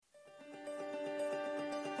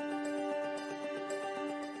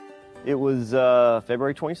It was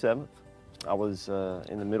February 27th. I was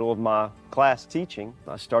in the middle of my class teaching.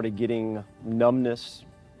 I started getting numbness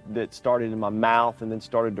that started in my mouth and then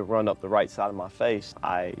started to run up the right side of my face.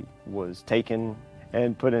 I was taken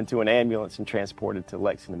and put into an ambulance and transported to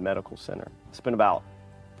Lexington Medical Center. I spent about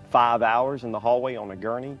 5 hours in the hallway on a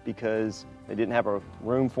gurney because they didn't have a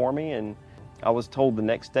room for me, and I was told the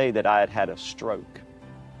next day that I had had a stroke.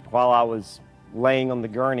 While I was laying on the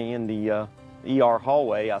gurney in the ER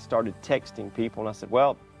hallway, I started texting people, and I said,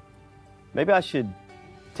 well, maybe I should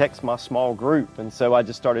text my small group. And so I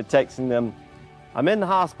just started texting them, I'm in the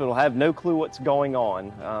hospital, I have no clue what's going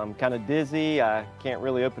on. I'm kind of dizzy, I can't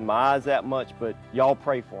really open my eyes that much, but y'all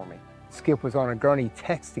pray for me. Skip was on a gurney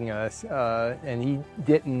texting us, and he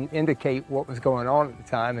didn't indicate what was going on at the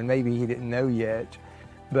time, and maybe he didn't know yet,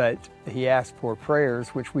 but he asked for prayers,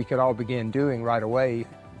 which we could all begin doing right away.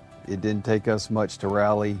 It didn't take us much to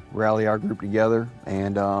rally our group together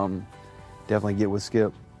and definitely get with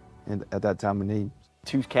Skip at that time of need.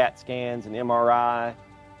 2 CAT scans, an MRI,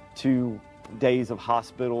 2 days of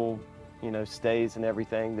hospital, stays and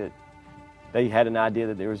everything, that they had an idea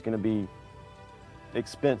that there was going to be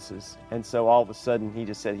expenses. And so all of a sudden he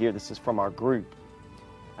just said, here, this is from our group.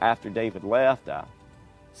 After David left, I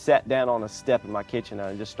sat down on a step in my kitchen and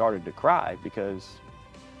I just started to cry because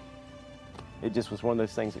it just was one of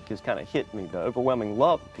those things that just kind of hit me, the overwhelming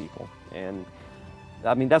love of people. And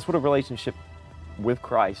I mean, that's what a relationship with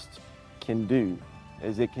Christ can do,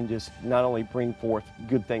 is it can just not only bring forth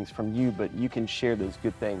good things from you, but you can share those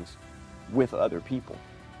good things with other people.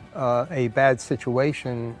 A bad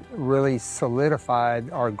situation really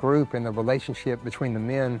solidified our group and the relationship between the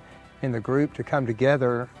men in the group to come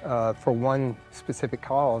together for one specific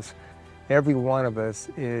cause. Every one of us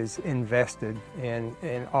is invested and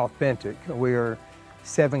authentic. We're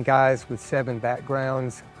 7 guys with 7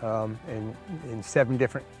 backgrounds and 7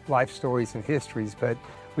 different life stories and histories, but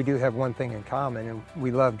we do have one thing in common, and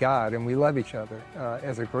we love God and we love each other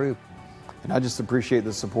as a group. And I just appreciate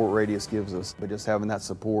the support Radius gives us, but just having that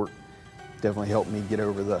support definitely helped me get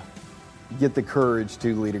the courage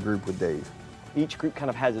to lead a group with Dave. Each group kind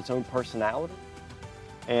of has its own personality,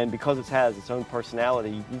 and because it has its own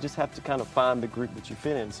personality, you just have to kind of find the group that you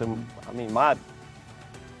fit in. So, I mean, my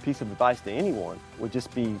piece of advice to anyone would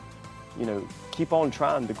just be, keep on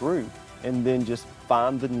trying the group and then just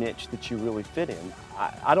find the niche that you really fit in.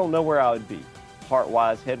 I don't know where I would be,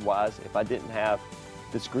 heart-wise, head-wise, if I didn't have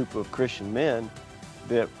this group of Christian men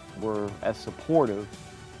that were as supportive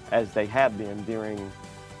as they have been during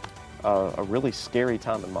a really scary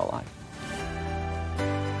time in my life.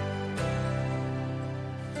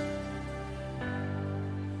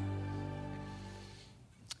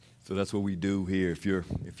 So that's what we do here. If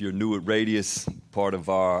you're new at Radius, part of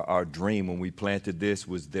our dream when we planted this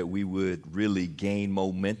was that we would really gain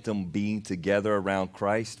momentum being together around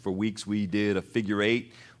Christ. For weeks we did a figure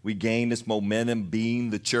 8. We gain this momentum being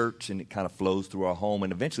the church, and it kind of flows through our home,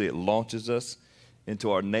 and eventually it launches us into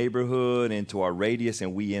our neighborhood, into our radius,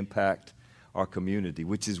 and we impact our community,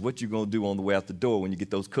 which is what you're going to do on the way out the door when you get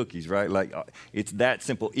those cookies, right? Like, it's that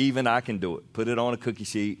simple. Even I can do it. Put it on a cookie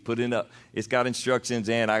sheet, put it up. It's got instructions,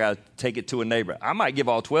 and I got to take it to a neighbor. I might give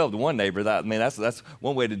all 12 to one neighbor. That's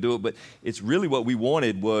one way to do it, but it's really what we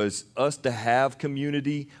wanted was us to have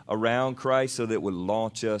community around Christ so that it would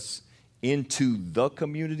launch us into the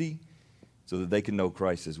community so that they can know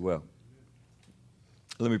Christ as well.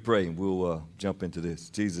 Let me pray, and we'll jump into this.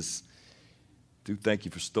 Jesus, do thank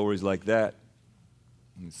you for stories like that.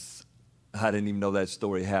 I didn't even know that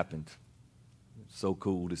story happened. It's so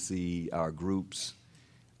cool to see our groups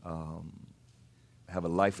have a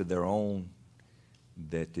life of their own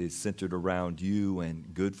that is centered around you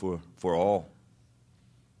and good for all.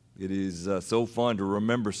 It is so fun to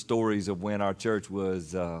remember stories of when our church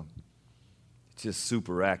was just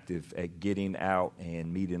super active at getting out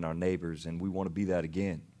and meeting our neighbors, and we want to be that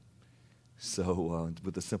again. So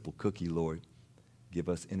with a simple cookie, Lord, give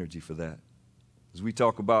us energy for that. As we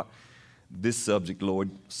talk about this subject, Lord,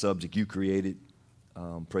 subject you created,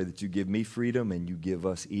 pray that you give me freedom and you give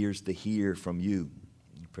us ears to hear from you.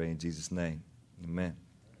 We pray in Jesus' name. Amen.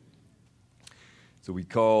 So we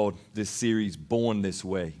called this series Born This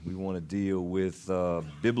Way. We want to deal with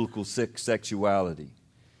biblical sexuality.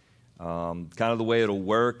 Kind of the way it'll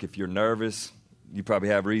work. If you're nervous, you probably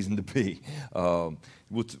have reason to be.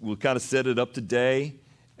 We'll kind of set it up today.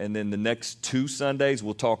 And then the next 2 Sundays,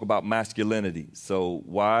 we'll talk about masculinity. So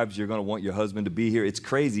wives, you're going to want your husband to be here. It's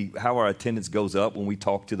crazy how our attendance goes up when we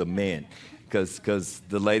talk to the men because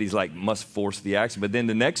the ladies must force the action. But then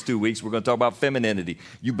the next 2 weeks, we're going to talk about femininity.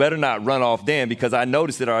 You better not run off then because I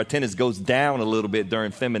noticed that our attendance goes down a little bit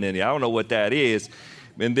during femininity. I don't know what that is,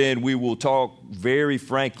 And then we will talk very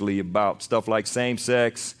frankly about stuff like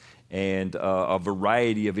same-sex and a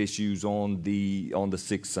variety of issues on the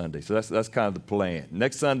sixth Sunday. So that's kind of the plan.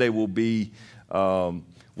 Next Sunday will be we'll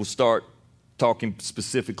start talking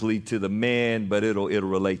specifically to the men, but it'll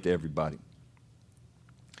relate to everybody.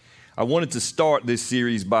 I wanted to start this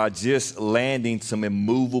series by just landing some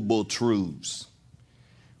immovable truths.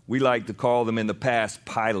 We like to call them in the past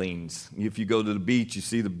pilings. If you go to the beach, you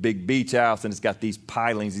see the big beach house, and it's got these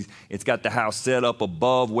pilings. It's got the house set up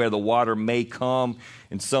above where the water may come,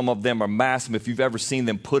 and some of them are massive. If you've ever seen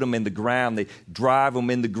them put them in the ground, they drive them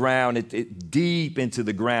in the ground, deep into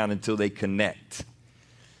the ground until they connect.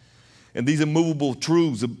 And these immovable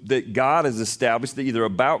truths that God has established, either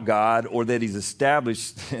about God or that he's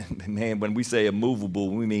established, man, when we say immovable,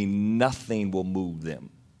 we mean nothing will move them.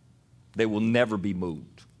 They will never be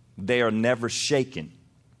moved. They are never shaken.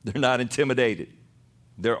 They're not intimidated.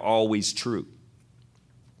 They're always true.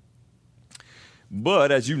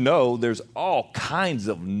 But as you know, there's all kinds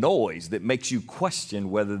of noise that makes you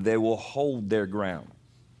question whether they will hold their ground.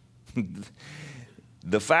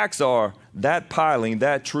 The facts are that piling,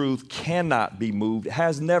 that truth cannot be moved,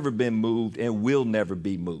 has never been moved, and will never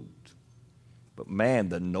be moved. But man,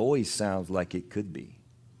 the noise sounds like it could be.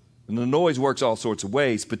 And the noise works all sorts of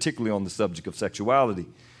ways, particularly on the subject of sexuality.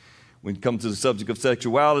 When it comes to the subject of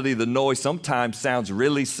sexuality, the noise sometimes sounds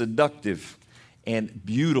really seductive and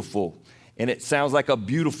beautiful. And it sounds like a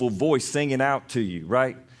beautiful voice singing out to you,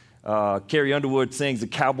 right? Carrie Underwood sings the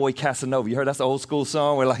Cowboy Casanova. You heard that's an old school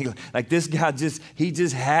song where like this guy just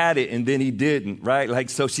had it and then he didn't, right? Like,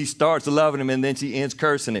 so she starts loving him and then she ends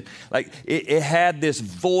cursing it. Like it had this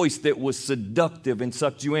voice that was seductive and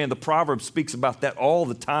sucked you in. The proverb speaks about that all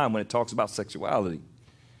the time when it talks about sexuality.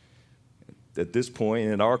 At this point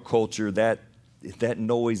in our culture, that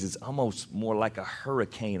noise is almost more like a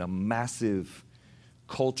hurricane, a massive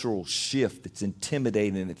cultural shift that's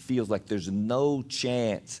intimidating, and it feels like there's no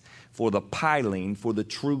chance for the piling, for the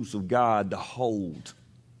truths of God to hold.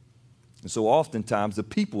 And so oftentimes the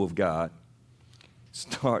people of God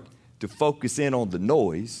start to focus in on the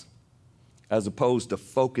noise as opposed to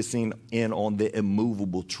focusing in on the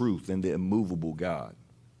immovable truth and the immovable God.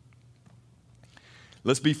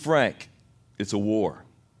 Let's be frank, it's a war.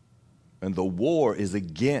 And the war is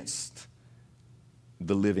against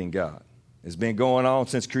the living God. It's been going on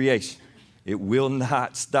since creation. It will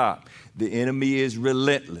not stop. The enemy is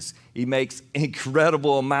relentless. He makes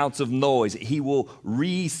incredible amounts of noise. He will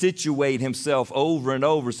resituate himself over and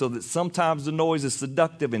over so that sometimes the noise is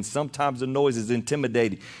seductive and sometimes the noise is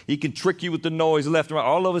intimidating. He can trick you with the noise left and right.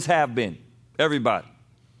 All of us have been. Everybody.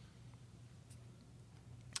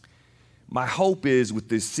 My hope is with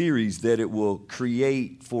this series that it will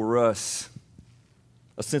create for us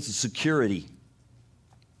a sense of security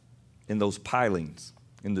in those pilings,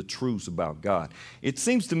 in the truths about God. It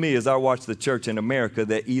seems to me as I watch the church in America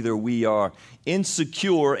that either we are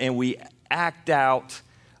insecure and we act out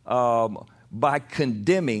by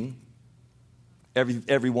condemning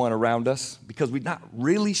everyone around us because we're not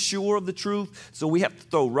really sure of the truth, so we have to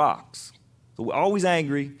throw rocks. So we're always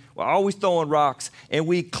angry, we're always throwing rocks, and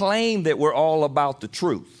we claim that we're all about the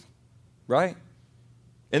truth, right?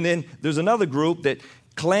 And then there's another group that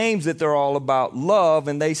claims that they're all about love,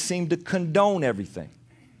 and they seem to condone everything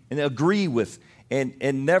and agree with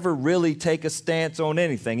and never really take a stance on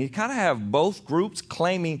anything. You kind of have both groups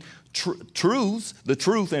claiming truths, the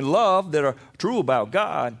truth and love that are true about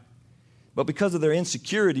God, but because of their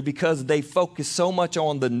insecurity, because they focus so much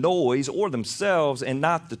on the noise or themselves and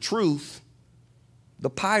not the truth, the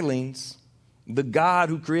pilings, the God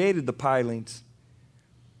who created the pilings,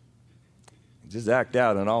 just act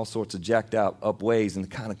out in all sorts of jacked out up ways and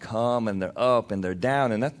kind of come and they're up and they're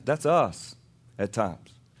down, and that's us at times.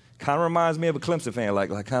 Kind of reminds me of a Clemson fan, like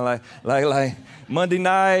Monday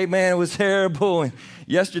night, man, it was terrible, and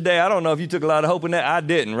yesterday I don't know if you took a lot of hope in that. I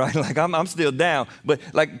didn't, right? Like I'm still down, but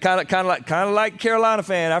like kind of like Carolina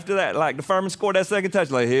fan after that, like the Furman scored that second touch,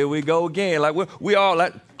 like here we go again, like we all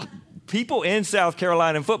like people in South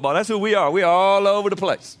Carolina in football. That's who we are. We're all over the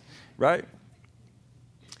place, right?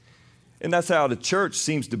 And that's how the church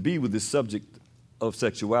seems to be with this subject of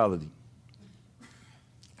sexuality.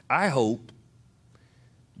 I hope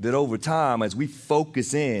that over time, as we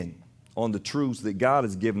focus in on the truths that God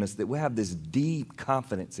has given us, that we have this deep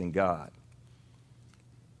confidence in God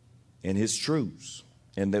and his truths,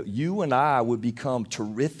 and that you and I would become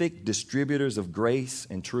terrific distributors of grace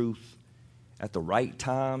and truth at the right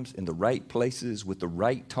times, in the right places, with the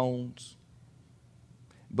right tones.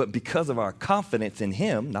 But because of our confidence in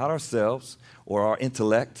him, not ourselves or our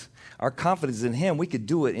intellect, our confidence in him, we could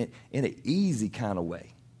do it in an easy kind of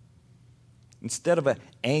way. instead of an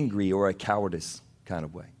angry or a cowardice kind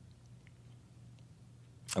of way.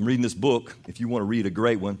 I'm reading this book, if you want to read a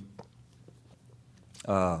great one.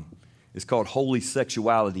 It's called Holy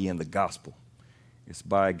Sexuality and the Gospel. It's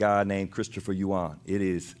by a guy named Christopher Yuan. It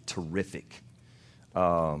is terrific.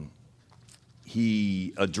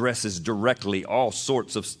 He addresses directly all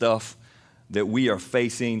sorts of stuff that we are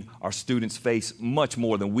facing. Our students face much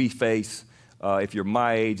more than we face. If you're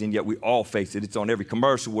my age, and yet we all face it. It's on every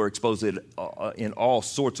commercial. We're exposed to it in all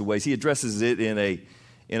sorts of ways. He addresses it in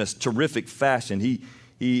a terrific fashion. He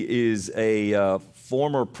is a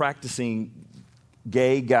former practicing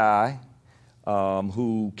gay guy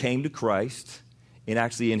who came to Christ and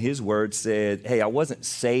actually, in his words, said, hey, I wasn't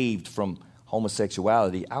saved from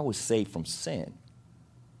homosexuality. I was saved from sin.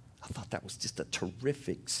 I thought that was just a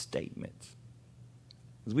terrific statement.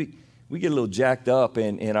 We get a little jacked up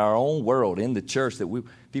in our own world, in the church, that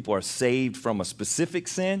people are saved from a specific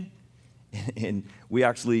sin, and we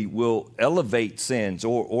actually will elevate sins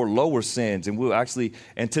or lower sins, and we'll actually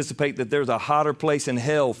anticipate that there's a hotter place in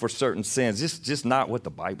hell for certain sins. It's just not what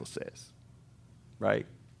the Bible says, right?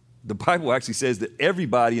 The Bible actually says that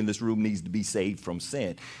everybody in this room needs to be saved from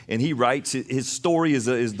sin. And he writes, his story is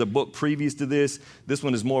the book previous to this. This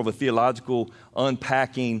one is more of a theological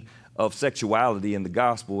unpacking of sexuality in the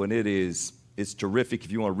gospel, and it's terrific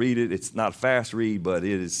if you want to read it. It's not a fast read, but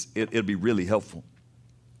it'll be really helpful.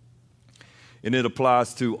 And it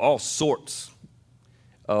applies to all sorts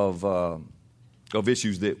of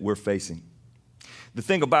issues that we're facing. The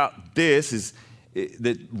thing about this is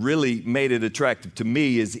that really made it attractive to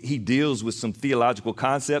me is he deals with some theological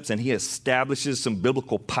concepts, and he establishes some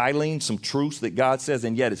biblical pilings, some truths that God says,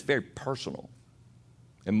 and yet it's very personal.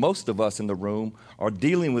 And most of us in the room are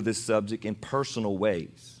dealing with this subject in personal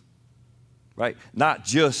ways, right? Not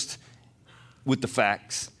just with the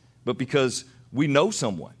facts, but because we know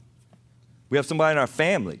someone. We have somebody in our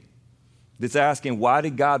family that's asking, why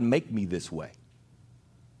did God make me this way?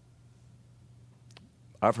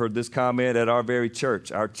 I've heard this comment at our very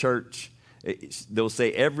church. Our church, they'll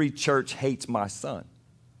say, every church hates my son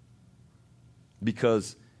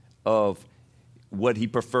because of what he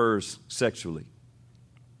prefers sexually.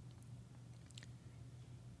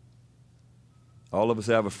 All of us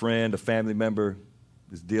have a friend, a family member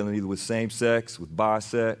that's dealing either with same-sex, with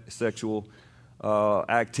bisexual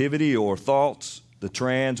activity or thoughts. The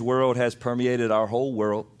trans world has permeated our whole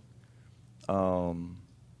world.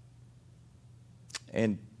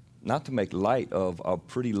 And not to make light of a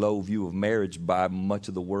pretty low view of marriage by much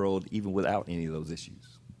of the world, even without any of those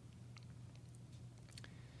issues.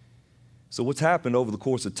 So what's happened over the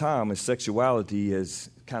course of time is sexuality has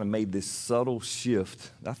kind of made this subtle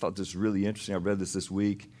shift. I thought this was really interesting. I read this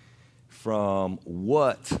week. From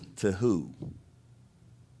what to who?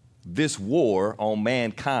 This war on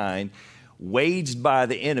mankind, waged by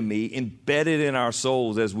the enemy, embedded in our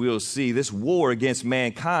souls, as we'll see. This war against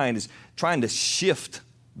mankind is trying to shift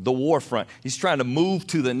the war front. He's trying to move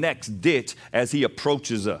to the next ditch as he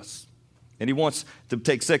approaches us. And he wants to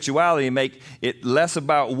take sexuality and make it less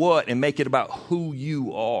about what and make it about who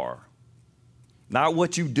you are. Not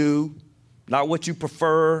what you do, not what you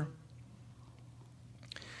prefer,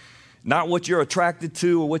 not what you're attracted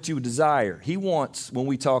to or what you desire. He wants, when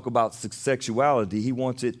we talk about sexuality, he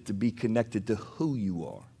wants it to be connected to who you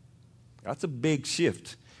are. That's a big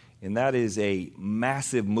shift. And that is a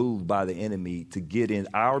massive move by the enemy to get in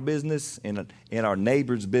our business and in our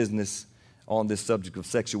neighbor's business on this subject of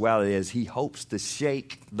sexuality, as he hopes to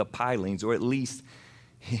shake the pilings, or at least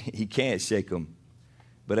he can't shake them,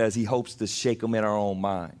 but as he hopes to shake them in our own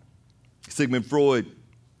mind. Sigmund Freud,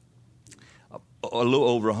 a little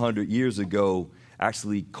over 100 years ago,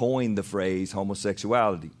 actually coined the phrase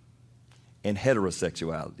homosexuality and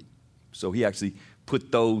heterosexuality. So he actually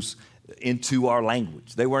put those into our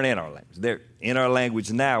language. They weren't in our language. They're in our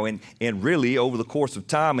language now. And really, over the course of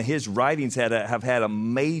time, his writings have had a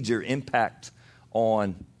major impact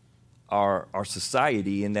on our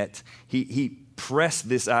society, in that he pressed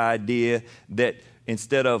this idea that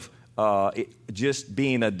instead of it just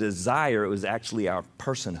being a desire, it was actually our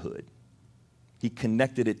personhood. He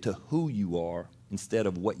connected it to who you are instead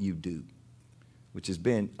of what you do, which has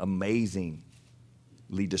been amazingly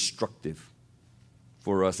destructive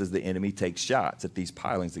for us as the enemy takes shots at these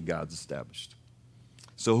pilings that God's established.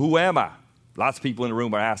 So who am I? Lots of people in the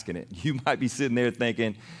room are asking it. You might be sitting there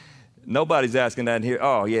thinking, nobody's asking that in here.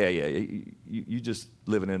 Oh, yeah, you just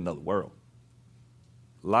living in another world.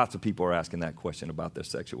 Lots of people are asking that question about their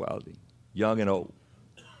sexuality, young and old,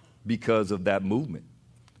 because of that movement.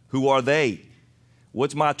 Who are they?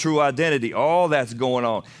 What's my true identity? All that's going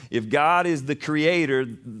on. If God is the creator,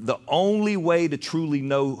 the only way to truly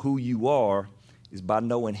know who you are is by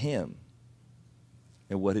knowing him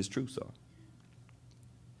and what his truths are.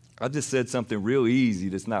 I just said something real easy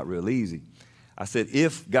that's not real easy. I said,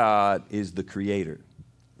 if God is the creator,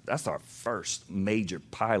 that's our first major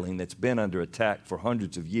piling that's been under attack for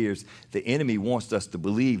hundreds of years. The enemy wants us to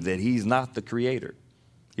believe that he's not the creator.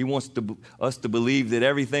 He wants us to believe that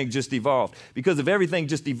everything just evolved. Because if everything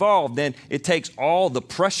just evolved, then it takes all the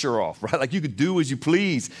pressure off, right? Like you could do as you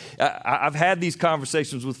please. I've had these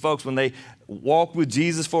conversations with folks when they walk with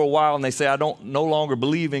Jesus for a while and they say, I don't no longer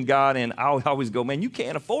believe in God. And I always go, man, you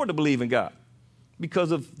can't afford to believe in God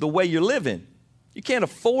because of the way you're living. You can't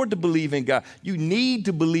afford to believe in God. You need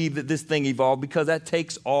to believe that this thing evolved because that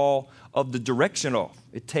takes all of the direction off.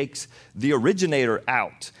 It takes the originator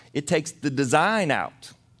out. It takes the design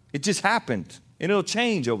out. It just happened, and it'll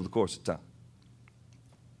change over the course of time.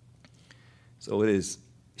 So it has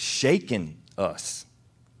shaken us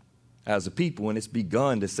as a people, and it's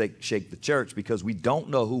begun to shake the church because we don't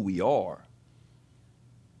know who we are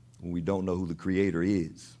when we don't know who the Creator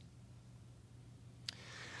is.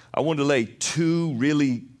 I want to lay two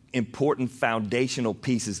really important foundational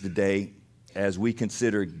pieces today as we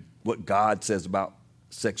consider what God says about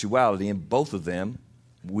sexuality, and both of them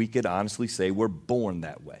we could honestly say we're born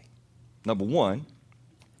that way. Number one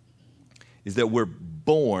is that we're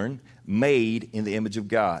born made in the image of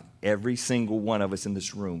God. Every single one of us in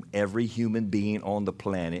this room, every human being on the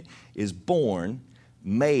planet is born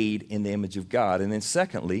made in the image of God. And then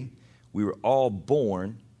secondly, we were all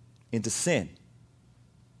born into sin.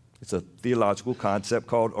 It's a theological concept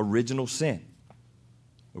called original sin.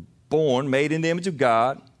 We're born made in the image of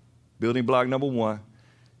God, building block number one.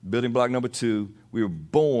 Building block number two, we were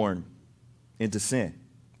born into sin.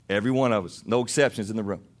 Every one of us, no exceptions in the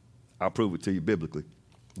room. I'll prove it to you biblically.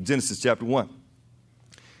 Genesis chapter 1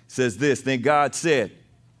 says this, then God said,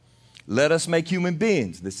 let us make human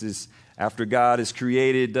beings. This is after God has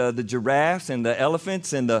created the giraffes and the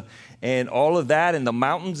elephants and all of that, and the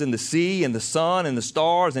mountains and the sea and the sun and the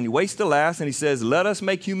stars, and he waits to last, and he says, let us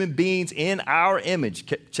make human beings in our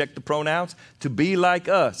image. Check the pronouns, to be like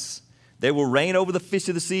us. They will reign over the fish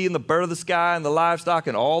of the sea and the bird of the sky and the livestock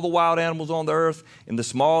and all the wild animals on the earth and the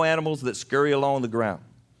small animals that scurry along the ground.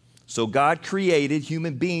 So God created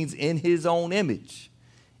human beings in his own image.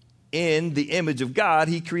 In the image of God,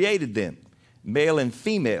 he created them. Male and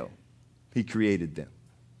female, he created them.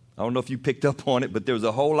 I don't know if you picked up on it, but there was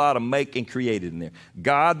a whole lot of make and created in there.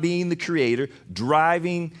 God being the creator,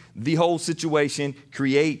 driving the whole situation,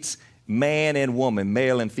 creates man and woman,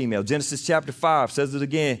 male and female. Genesis chapter 5 says it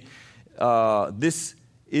again. This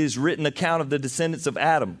is written account of the descendants of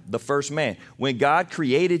Adam, the first man. When God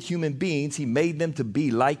created human beings, he made them to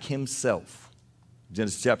be like himself.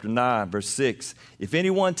 Genesis chapter 9, verse 6. If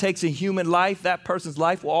anyone takes a human life, that person's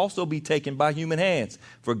life will also be taken by human hands.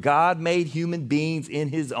 For God made human beings in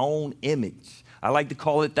his own image. I like to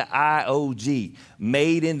call it the IOG,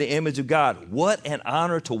 made in the image of God. What an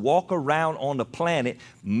honor to walk around on the planet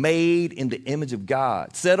made in the image of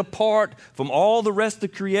God, set apart from all the rest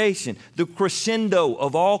of creation, the crescendo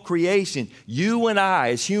of all creation. You and I,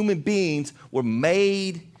 as human beings, were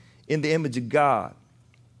made in the image of God.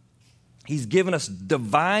 He's given us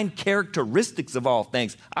divine characteristics of all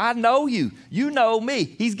things. I know you. You know me.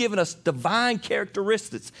 He's given us divine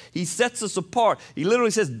characteristics. He sets us apart. He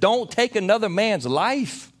literally says, don't take another man's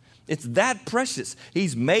life. It's that precious.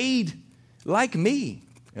 He's made like me,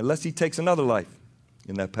 unless he takes another life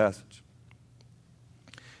in that passage.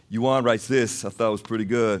 Yuan writes this, I thought was pretty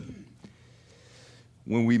good.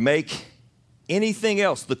 When we make anything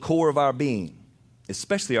else the core of our being,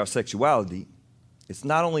 especially our sexuality, it's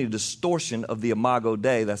not only a distortion of the imago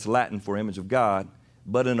Dei, that's Latin for image of God,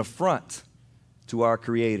 but an affront to our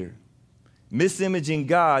Creator. Misimaging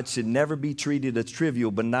God should never be treated as trivial,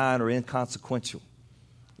 benign, or inconsequential.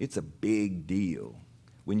 It's a big deal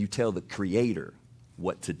when you tell the Creator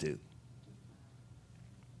what to do.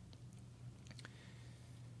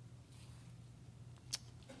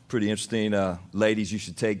 Pretty interesting. Ladies, you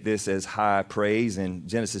should take this as high praise. In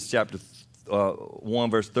Genesis chapter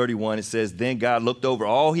 1 verse 31, it says, then God looked over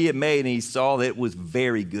all he had made and he saw that it was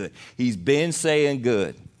very good. He's been saying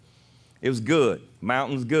good. It was good.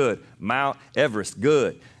 Mountains, good. Mount Everest,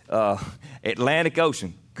 good. Atlantic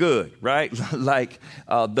Ocean, good, right? Like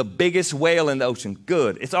the biggest whale in the ocean,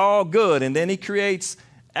 good. It's all good. And then he creates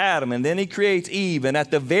Adam, and then he creates Eve. And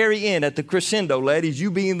at the very end, at the crescendo, ladies,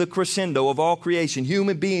 you being the crescendo of all creation,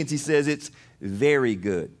 human beings, he says it's very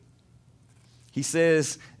good. He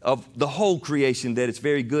says of the whole creation that it's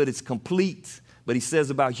very good, it's complete, But he says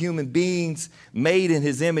about human beings made in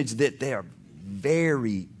his image that they are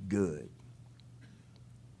very good.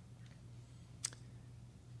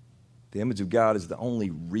 The image of God is the only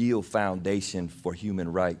real foundation for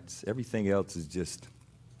human rights. Everything else is just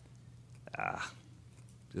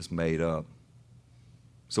made up.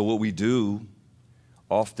 So what we do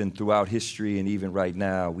often throughout history and even right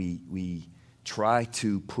now, we try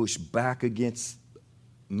to push back against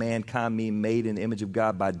mankind being made in the image of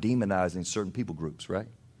God by demonizing certain people groups, right?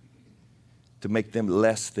 To make them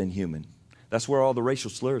less than human. That's where all the racial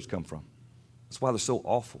slurs come from. That's why they're so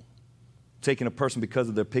awful. Taking a person because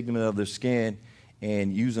of their pigment of their skin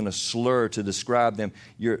and using a slur to describe them,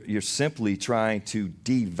 you're simply trying to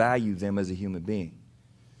devalue them as a human being.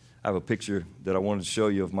 I have a picture that I wanted to show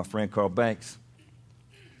you of my friend Carl Banks.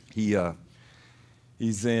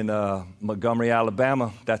 He's in Montgomery,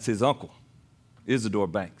 Alabama. That's his uncle, Isidore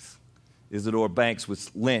Banks. Isidore Banks was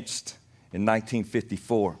lynched in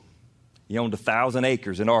 1954. He owned 1,000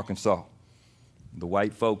 acres in Arkansas. The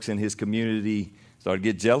white folks in his community started to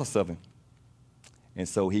get jealous of him. And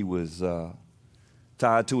so he was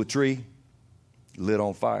tied to a tree, lit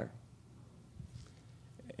on fire.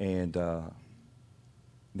 And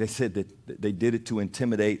they said that they did it to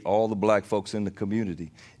intimidate all the black folks in the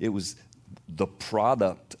community. It was the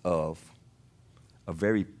product of a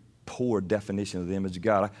very poor definition of the image of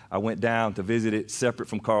God. I went down to visit it separate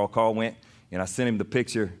from Carl. Carl went, and I sent him the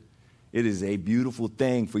picture. It is a beautiful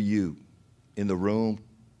thing for you in the room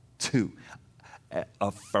to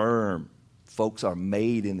affirm folks are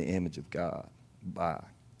made in the image of God by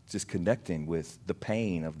just connecting with the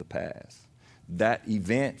pain of the past. That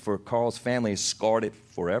event for Carl's family has scarred it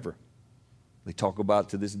forever. They talk about it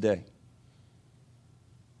to this day.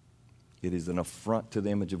 It is an affront to the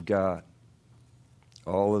image of God.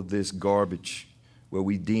 All of this garbage where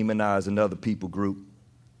we demonize another people group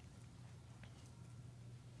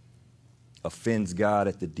offends God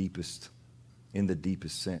in the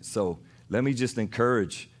deepest sense. So let me just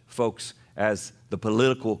encourage folks, as the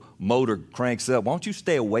political motor cranks up, why don't you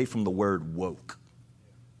stay away from the word woke?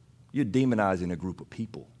 You're demonizing a group of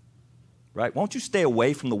people, right? Why don't you stay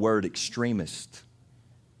away from the word extremist?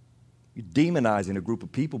 You're demonizing a group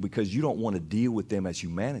of people because you don't want to deal with them as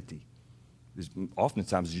humanity.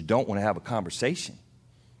 Oftentimes you don't want to have a conversation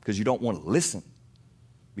because you don't want to listen,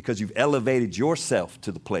 because you've elevated yourself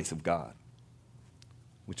to the place of God,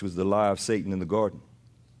 which was the lie of Satan in the garden.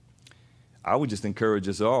 I would just encourage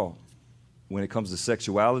us all, when it comes to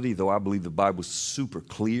sexuality, though I believe the Bible's super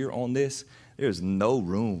clear on this, there's no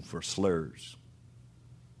room for slurs.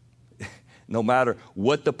 No matter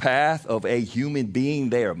what the path of a human being,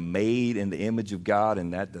 they are made in the image of God,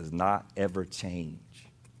 and that does not ever change.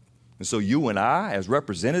 And so you and I, as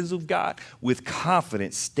representatives of God, with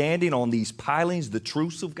confidence, standing on these pilings, the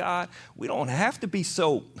truths of God, we don't have to be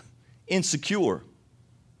so insecure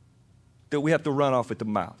that we have to run off at the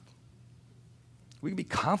mouth. We can be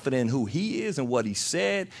confident in who he is and what he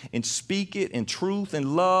said and speak it in truth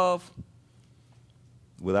and love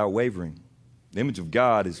without wavering. The image of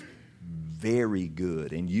God is very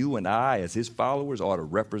good, and you and I, as his followers, ought to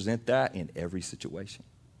represent that in every situation.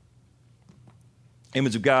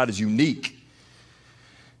 Image of God is unique.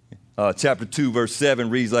 Chapter 2, verse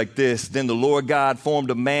 7 reads like this: Then the Lord God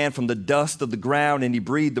formed a man from the dust of the ground, and he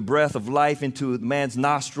breathed the breath of life into the man's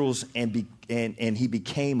nostrils, and he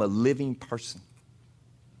became a living person.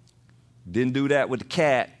 Didn't do that with the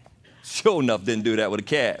cat. Sure enough, didn't do that with a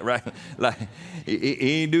cat, right? Like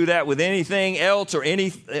he didn't do that with anything else or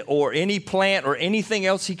any plant or anything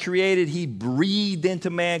else he created. He breathed into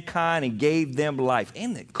mankind and gave them life.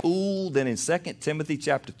 Isn't it cool that in 2 Timothy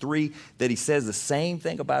chapter 3 that he says the same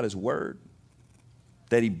thing about his word?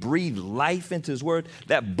 That he breathed life into his word.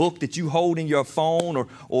 That book that you hold in your phone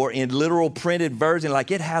or in literal printed version,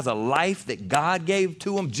 like it has a life that God gave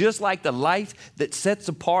to him, just like the life that sets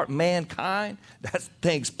apart mankind. That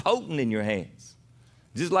thing's potent in your hands,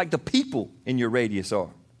 just like the people in your radius are.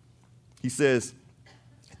 He says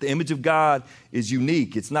the image of God is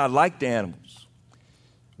unique. It's not like the animals.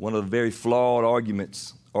 One of the very flawed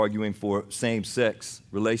arguments arguing for same-sex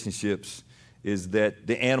relationships is that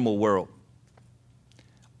the animal world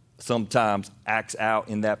sometimes acts out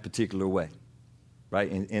in that particular way,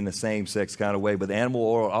 right? In the same-sex kind of way. But the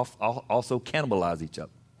animal world also cannibalize each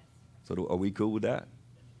other. So are we cool with that?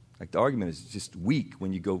 Like the argument is just weak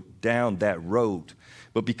when you go down that road.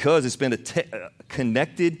 But because it's been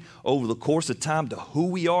connected over the course of time to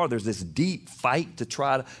who we are, there's this deep fight to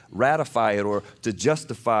try to ratify it or to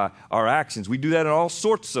justify our actions. We do that in all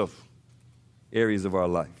sorts of areas of our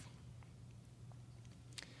life.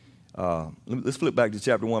 Let's flip back to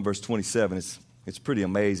chapter 1, verse 27. It's pretty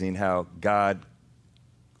amazing how God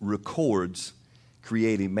records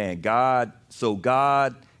creating man. God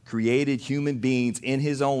created human beings in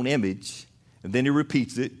his own image, and then he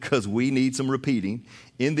repeats it because we need some repeating.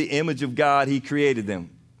 In the image of God, he created them.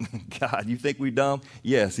 God, you think we're dumb?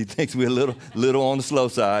 Yes, he thinks we're a little on the slow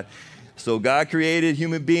side. So God created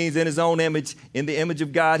human beings in his own image. In the image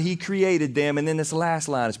of God, he created them. And then this last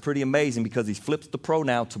line is pretty amazing because he flips the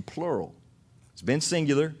pronoun to plural. It's been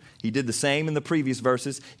singular. He did the same in the previous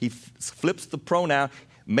verses. He flips the pronoun,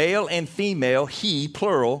 male and female, he,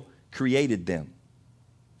 plural, created them.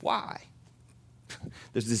 Why?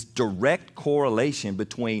 There's this direct correlation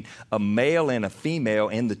between a male and a female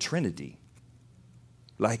in the Trinity.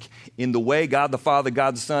 Like in the way God the Father,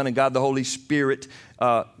 God the Son, and God the Holy Spirit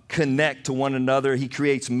connect to one another, he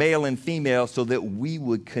creates male and female so that we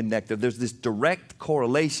would connect. There's this direct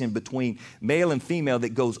correlation between male and female that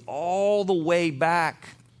goes all the way back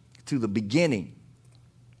to the beginning.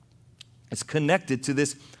 It's connected to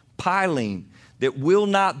this piling that will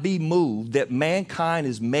not be moved, that mankind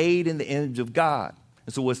is made in the image of God.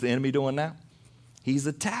 And so what's the enemy doing now? He's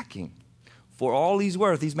attacking. For all he's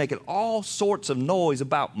worth, he's making all sorts of noise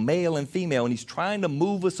about male and female, and he's trying to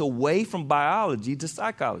move us away from biology to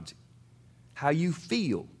psychology. How you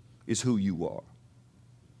feel is who you are.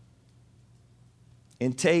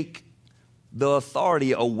 And take the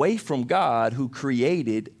authority away from God who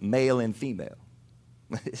created male and female.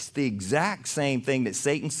 It's the exact same thing that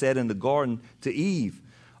Satan said in the garden to Eve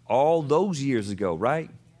all those years ago, right?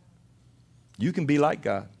 You can be like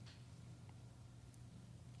God.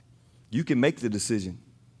 You can make the decision.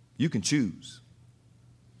 You can choose.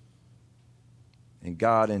 And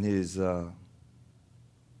God, in his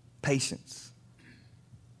patience,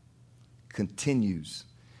 continues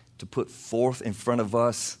to put forth in front of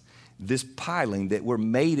us this piling that we're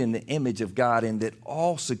made in the image of God, and that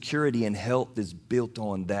all security and health is built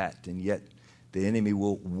on that. And yet the enemy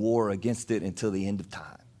will war against it until the end of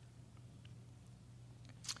time.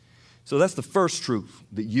 So that's the first truth,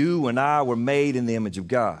 that you and I were made in the image of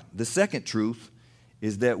God. The second truth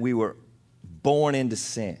is that we were born into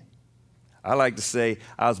sin. I like to say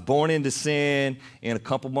I was born into sin, and a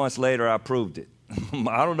couple months later I proved it.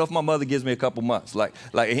 I don't know if my mother gives me a couple months. Like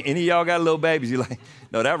any of y'all got little babies, you're like,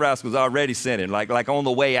 no, that rascal's already sinning. Like on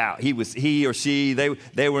the way out, he or she,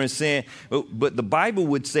 they were in sin. But the Bible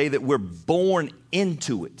would say that we're born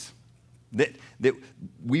into it. That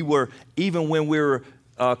we were, even when we were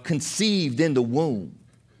conceived in the womb,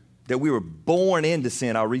 that we were born into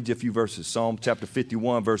sin. I'll read you a few verses. Psalm chapter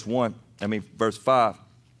 51, verse 5.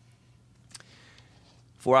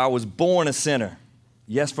 For I was born a sinner.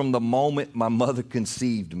 Yes, from the moment my mother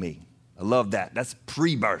conceived me. I love that. That's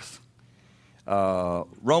pre-birth.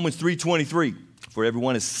 Romans 3:23. For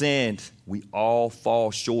everyone has sinned, we all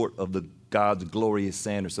fall short of God's glorious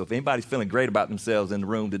standard. So if anybody's feeling great about themselves in the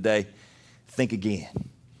room today, think again.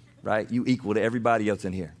 Right? You equal to everybody else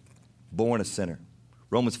in here. Born a sinner.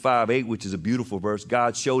 Romans 5:8, which is a beautiful verse.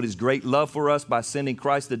 God showed his great love for us by sending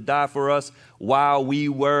Christ to die for us while we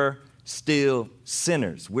were still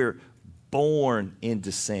sinners. We're born into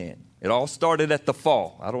sin. It all started at the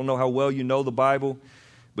fall. I don't know how well you know the Bible,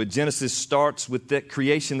 but Genesis starts with that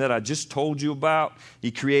creation that I just told you about.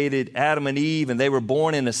 He created Adam and Eve, and they were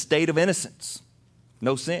born in a state of innocence.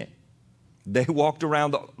 No sin. They walked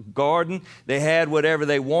around the garden. They had whatever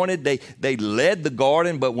they wanted. They led the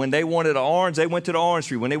garden, but when they wanted an orange, they went to the orange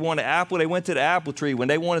tree. When they wanted apple, they went to the apple tree. When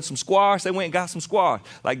they wanted some squash, they went and got some squash.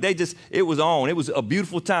 It was on. It was a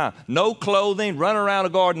beautiful time. No clothing, running around the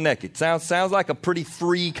garden naked. Sounds like a pretty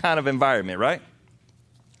free kind of environment, right?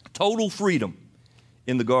 Total freedom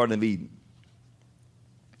in the Garden of Eden.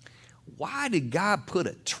 Why did God put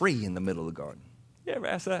a tree in the middle of the garden? You ever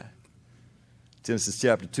ask that? Genesis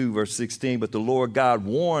chapter 2, verse 16, but the Lord God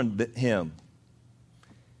warned him.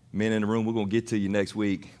 Men in the room, we're going to get to you next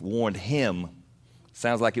week. Warned him.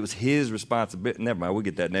 Sounds like it was his responsibility. Never mind, we'll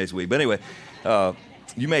get that next week. But anyway,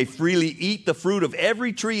 you may freely eat the fruit of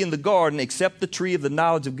every tree in the garden except the tree of the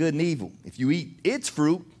knowledge of good and evil. If you eat its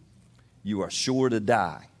fruit, you are sure to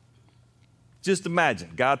die. Just imagine,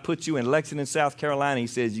 God puts you in Lexington, South Carolina. He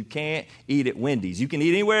says you can't eat at Wendy's. You can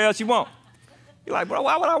eat anywhere else you want. You're like, bro,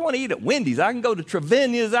 why would I want to eat at Wendy's? I can go to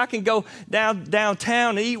Trevinia's. I can go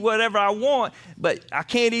downtown and eat whatever I want, but I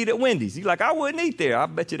can't eat at Wendy's. You're like, I wouldn't eat there. I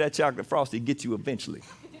bet you that chocolate frosty gets you eventually.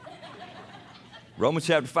 Romans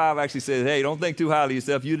chapter 5 actually says, hey, don't think too highly of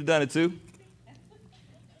yourself. You'd have done it too.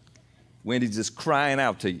 Wendy's just crying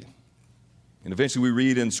out to you. And eventually we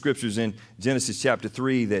read in the scriptures in Genesis chapter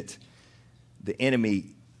 3 that the enemy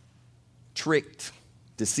tricked,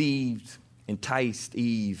 deceived, enticed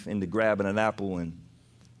Eve into grabbing an apple, and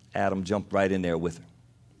Adam jumped right in there with her.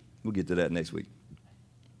 We'll get to that next week.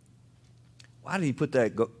 Why did he put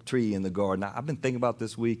that tree in the garden? I've been thinking about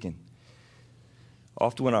this week, and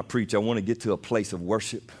often when I preach, I want to get to a place of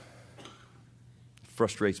worship. It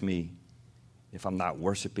frustrates me if I'm not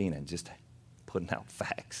worshiping and just putting out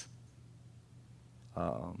facts.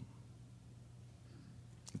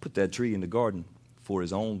 He put that tree in the garden for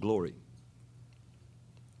his own glory.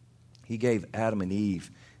 He gave Adam and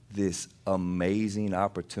Eve this amazing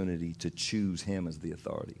opportunity to choose him as the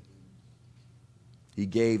authority. He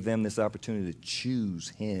gave them this opportunity to choose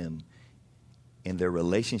him in their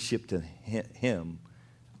relationship to him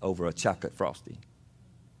over a chocolate Frosty.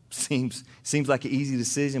 Seems like an easy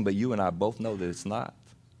decision, but you and I both know that it's not.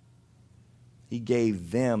 He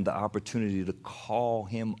gave them the opportunity to call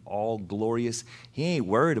him all glorious. He ain't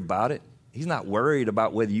worried about it. He's not worried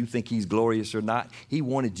about whether you think he's glorious or not. He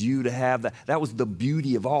wanted you to have that. That was the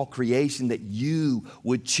beauty of all creation, that you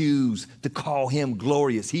would choose to call him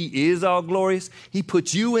glorious. He is all glorious. He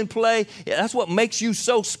put you in play. That's what makes you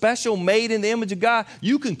so special, made in the image of God.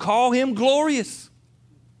 You can call him glorious.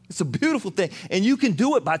 It's a beautiful thing. And you can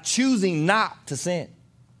do it by choosing not to sin.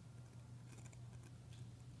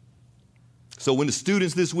 So when the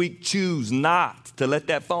students this week choose not to let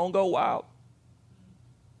that phone go wild,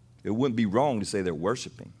 it wouldn't be wrong to say they're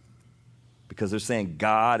worshiping, because they're saying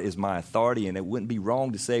God is my authority, and it wouldn't be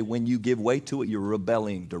wrong to say when you give way to it, you're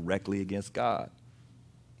rebelling directly against God.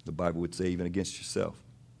 The Bible would say even against yourself.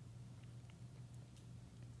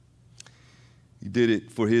 He did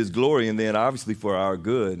it for his glory, and then obviously for our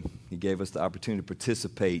good. He gave us the opportunity to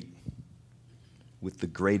participate with the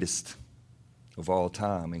greatest of all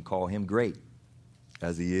time and call him great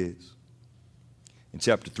as he is. In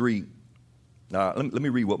chapter 3, let me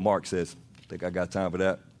read what Mark says. I think I got time for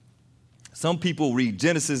that. Some people read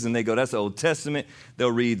Genesis and they go, that's the Old Testament. They'll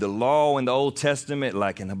read the law in the Old Testament,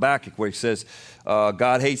 like in Habakkuk, where he says,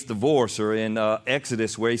 God hates divorce, or in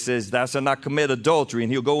Exodus, where he says, thou shalt not commit adultery,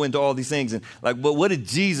 and he'll go into all these things. And like, but what did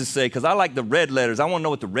Jesus say? Because I like the red letters. I want to know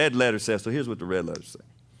what the red letter says. So here's what the red letters say.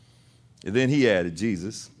 And then he added,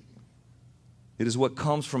 Jesus, it is what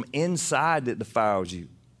comes from inside that defiles you.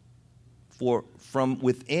 For from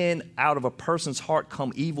within, out of a person's heart,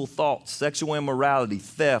 come evil thoughts, sexual immorality,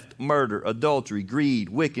 theft, murder, adultery, greed,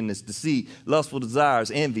 wickedness, deceit, lustful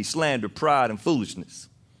desires, envy, slander, pride, and foolishness.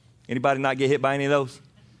 Anybody not get hit by any of those?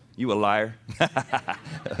 You a liar.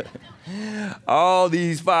 All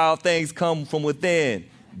these foul things come from within.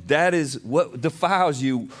 That is what defiles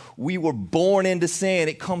you. We were born into sin.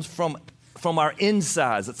 It comes from our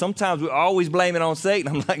insides. Sometimes we always blame it on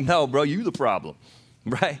Satan. I'm like, no, bro, you the problem.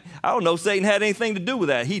 Right? I don't know if Satan had anything to do with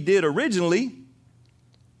that. He did originally.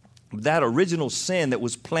 That original sin that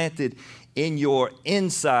was planted in your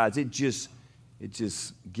insides, it just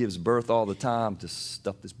gives birth all the time to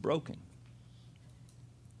stuff that's broken.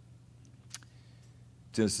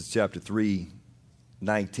 Genesis chapter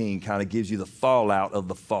 3:19 kind of gives you the fallout of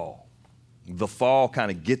the fall. The fall kind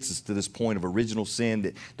of gets us to this point of original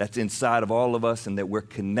sin that's inside of all of us, and that we're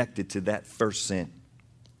connected to that first sin.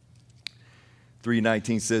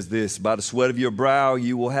 3:19 says this, by the sweat of your brow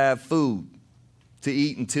you will have food to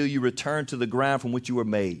eat until you return to the ground from which you were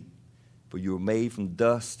made. For you were made from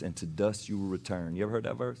dust, and to dust you will return. You ever heard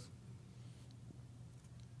that verse?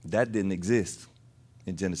 That didn't exist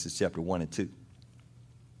in Genesis chapter 1 and 2.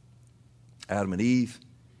 Adam and Eve,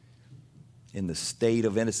 in the state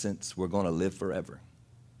of innocence, were going to live forever.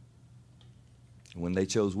 When they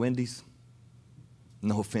chose Wendy's,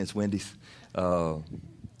 no offense, Wendy's,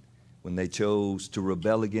 when they chose to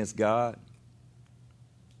rebel against God,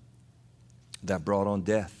 that brought on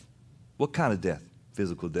death. What kind of death?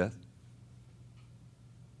 Physical death.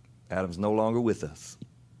 Adam's no longer with us,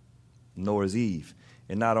 nor is Eve.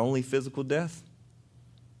 And not only physical death,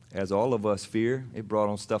 as all of us fear, it brought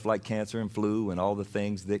on stuff like cancer and flu and all the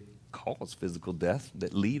things that cause physical death,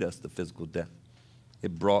 that lead us to physical death.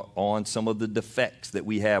 It brought on some of the defects that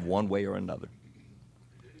we have one way or another.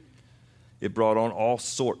 It brought on all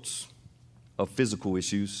sorts of physical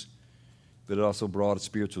issues, but it also brought a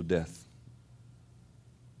spiritual death.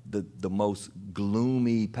 The most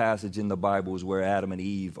gloomy passage in the Bible is where Adam and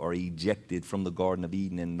Eve are ejected from the Garden of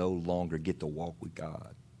Eden and no longer get to walk with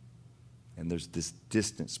God. And there's this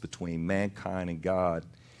distance between mankind and God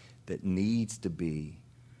that needs to be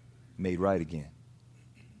made right again.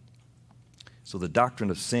 So the doctrine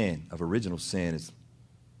of sin, of original sin, is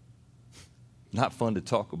not fun to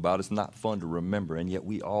talk about. It's not fun to remember. And yet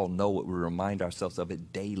we all know it. We remind ourselves of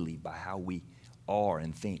it daily by how we are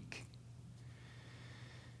and think.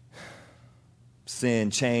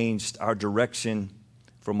 Sin changed our direction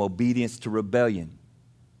from obedience to rebellion.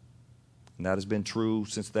 And that has been true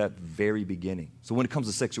since that very beginning. So when it comes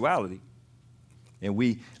to sexuality, And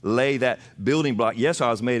we lay that building block. Yes,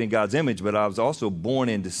 I was made in God's image, but I was also born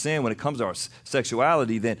into sin. When it comes to our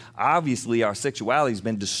sexuality, then obviously our sexuality has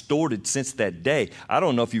been distorted since that day. I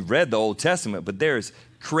don't know if you've read the Old Testament, but there's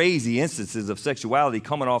crazy instances of sexuality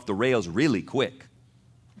coming off the rails really quick.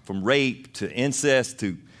 From rape to incest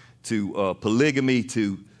to polygamy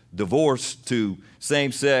to divorce to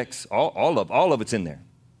same sex, all of it's in there.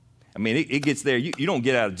 I mean, it gets there. You don't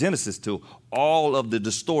get out of Genesis till all of the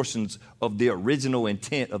distortions of the original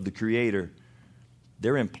intent of the Creator,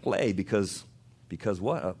 they're in play because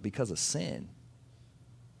what? Because of sin.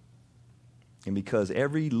 And because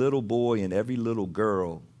every little boy and every little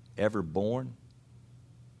girl ever born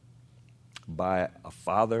by a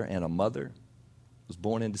father and a mother was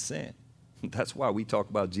born into sin. That's why we talk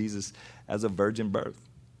about Jesus as a virgin birth.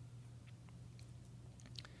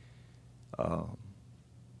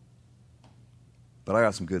 But I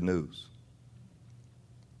got some good news.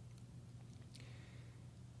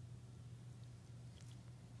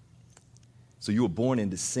 So you were born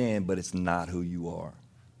into sin, but it's not who you are.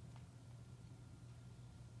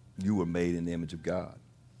 You were made in the image of God.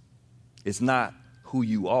 It's not who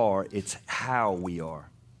you are, it's how we are.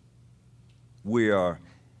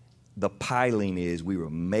 The piling is we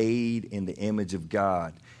were made in the image of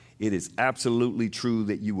God. It is absolutely true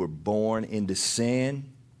that you were born into sin,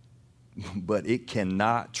 but it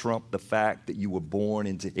cannot trump the fact that you were born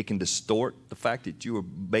into, it can distort the fact that you were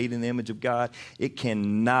made in the image of God. It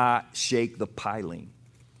cannot shake the piling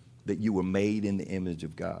that you were made in the image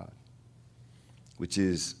of God, which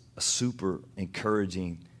is a super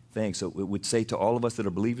encouraging thing. So it would say to all of us that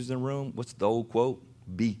are believers in the room, what's the old quote?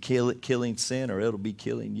 Be killing sin or it'll be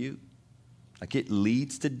killing you. Like it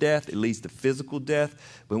leads to death. It leads to physical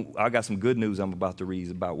death. But I got some good news I'm about to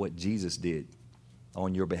read about what Jesus did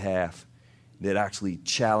on your behalf that actually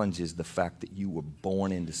challenges the fact that you were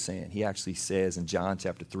born into sin. He actually says in John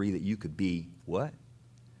chapter 3 that you could be what?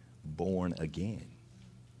 Born again.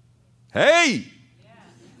 Hey!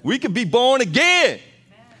 We could be born again.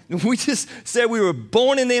 We just said we were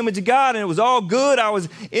born in the image of God and it was all good. I was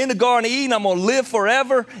in the Garden of Eden. I'm going to live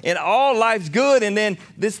forever and all life's good. And then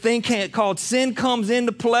this thing called sin comes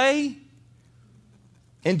into play.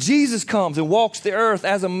 And Jesus comes and walks the earth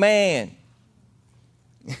as a man.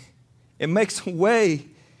 It makes a way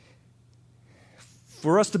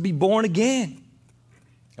for us to be born again.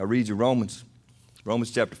 I read you Romans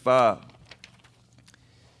chapter 5.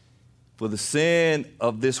 For the sin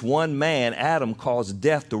of this one man, Adam, caused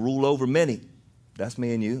death to rule over many. That's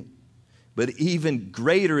me and you. But even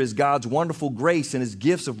greater is God's wonderful grace and his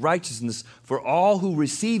gifts of righteousness for all who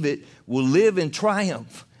receive it will live in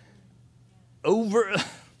triumph over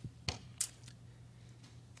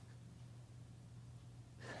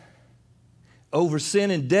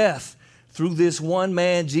sin and death through this one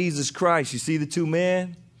man, Jesus Christ. You see the two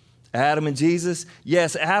men? Adam and Jesus.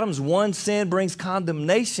 Yes, Adam's one sin brings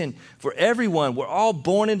condemnation for everyone. We're all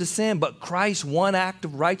born into sin, but Christ's one act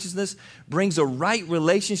of righteousness brings a right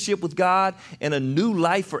relationship with God and a new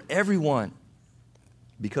life for everyone.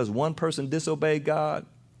 Because one person disobeyed God,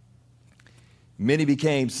 many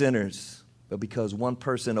became sinners. But because one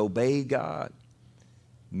person obeyed God,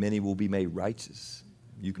 many will be made righteous.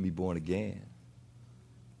 You can be born again.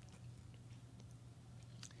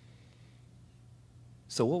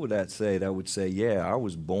 So what would that say? That would say, yeah, I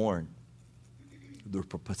was born. The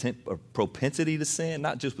propensity to sin,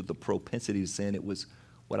 not just with the propensity to sin, it was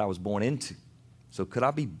what I was born into. So could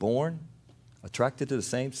I be born attracted to the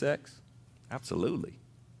same sex? Absolutely.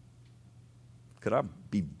 Could I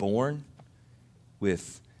be born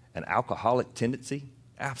with an alcoholic tendency?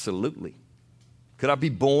 Absolutely. Could I be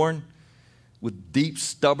born with deep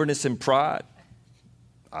stubbornness and pride?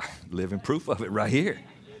 I live in proof of it right here.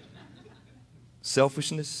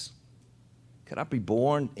 Selfishness? Could I be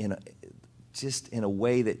born in a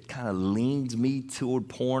way that kind of leans me toward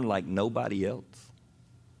porn like nobody else?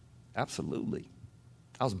 Absolutely.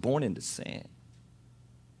 I was born into sin.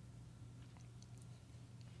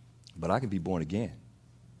 But I could be born again.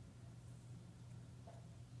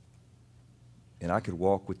 And I could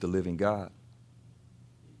walk with the living God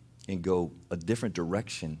and go a different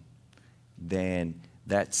direction than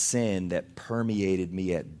that sin that permeated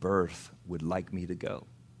me at birth would like me to go.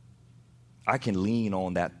 I can lean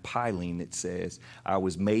on that piling that says I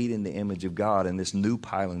was made in the image of God, and this new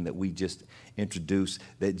piling that we just introduced,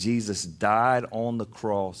 that Jesus died on the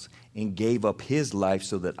cross and gave up his life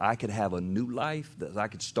so that I could have a new life, that I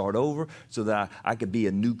could start over, so that I could be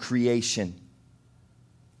a new creation.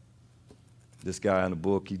 This guy in the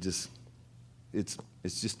book, it's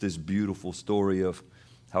just this beautiful story of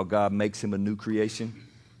how God makes him a new creation.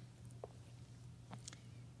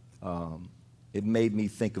 It made me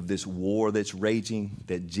think of this war that's raging,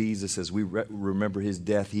 that Jesus, as we remember his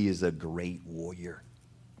death, he is a great warrior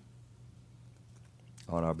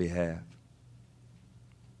on our behalf.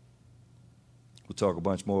 We'll talk a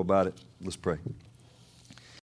bunch more about it. Let's pray.